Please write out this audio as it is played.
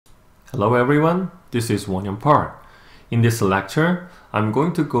Hello everyone, this is Won-Young Park. In this lecture, I'm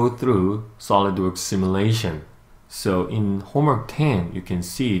going to go through Solidworks Simulation. So in homework 10, you can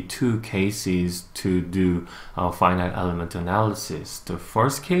see two cases to do finite element analysis. The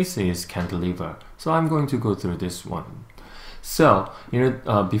first case is Cantilever. So I'm going to go through this one. So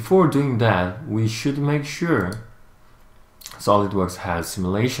before doing that, we should make sure Solidworks has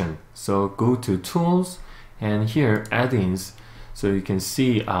simulation. So go to Tools and here Add-ins. So you can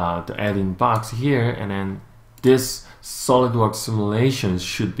see the add-in box here, and then this SolidWorks simulation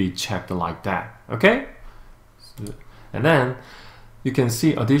should be checked like that. Okay? And then you can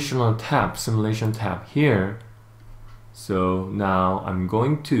see additional tab, simulation tab here. So now I'm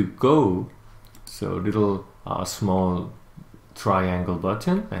going to go, so little small triangle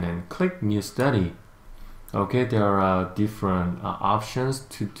button, and then click New Study. Okay, there are different options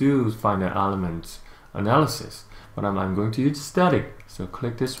to do finite element analysis. But I'm going to use static, so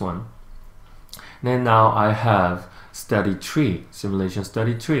click this one. Then now I have study tree, simulation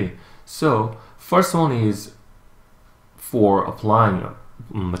study tree. So first one is for applying a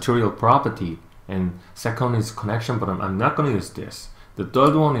material property, and second is connection, but I'm not going to use this. The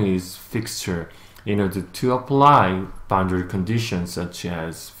third one is fixture, to apply boundary conditions such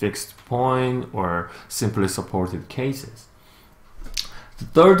as fixed point or simply supported cases. The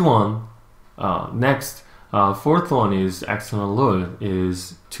third one, fourth one is external load,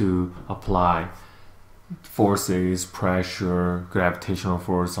 is to apply forces, pressure, gravitational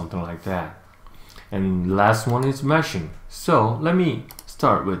force, something like that. And last one is meshing. So let me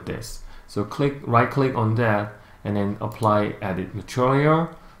start with this. So right click on that and then apply edit material.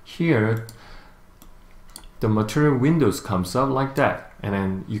 Here the material windows comes up like that, and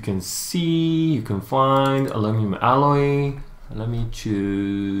then you can find aluminum alloy. Let me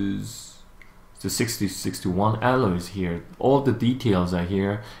choose the 6061 alloys here. All the details are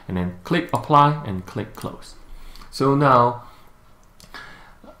here, and then click apply and click close. So now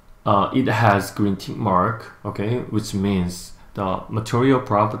it has green tick mark, okay, which means the material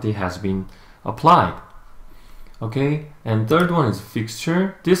property has been applied. Okay, and third one is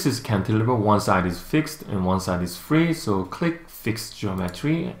fixture. This is cantilever, one side is fixed and one side is free, so click fixed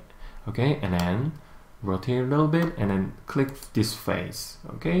geometry, okay, and then rotate a little bit and then click this face.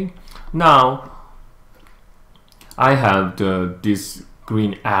 Okay, now I have these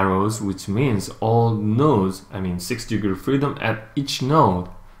green arrows, which means all nodes, 6-degree freedom at each node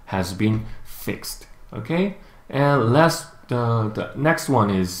has been fixed. Okay, and the next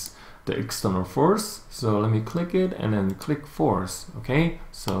one is the external force. So let me click it and then click force. Okay,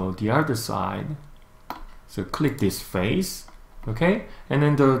 so the other side, so click this face. Okay, and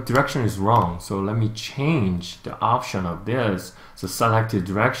then the direction is wrong, so let me change the option of this. So select the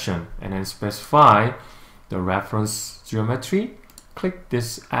direction and then specify the reference geometry. Click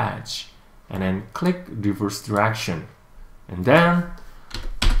this edge and then click reverse direction, and then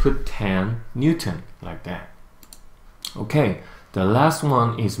put 10 Newton like that. Okay, the last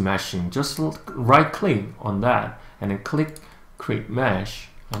one is meshing. Just right click on that and then click create mesh,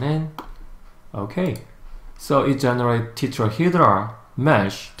 and then okay. So it generates tetrahedral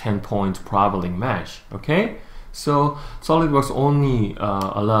mesh, 10-point parabolic mesh. Okay, so SolidWorks only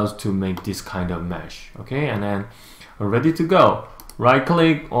allows to make this kind of mesh. Okay, and then we're ready to go. Right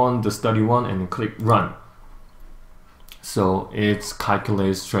click on the study one and click run. So it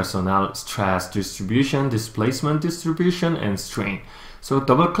calculates stress distribution, displacement distribution, and strain. So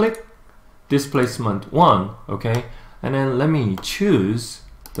double click displacement 1. Okay, and then let me choose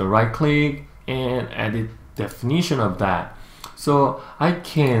the right click and edit definition of that. So I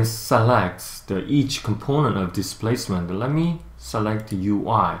can select each component of displacement. Let me select the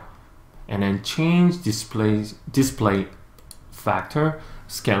UI and then change display factor,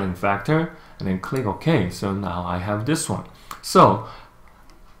 scaling factor, and then click OK. So now I have this one. So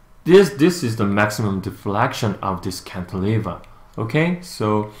this is the maximum deflection of this cantilever. Okay,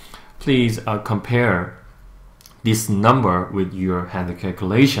 so please compare this number with your hand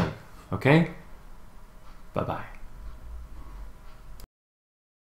calculation. Okay. Bye-bye.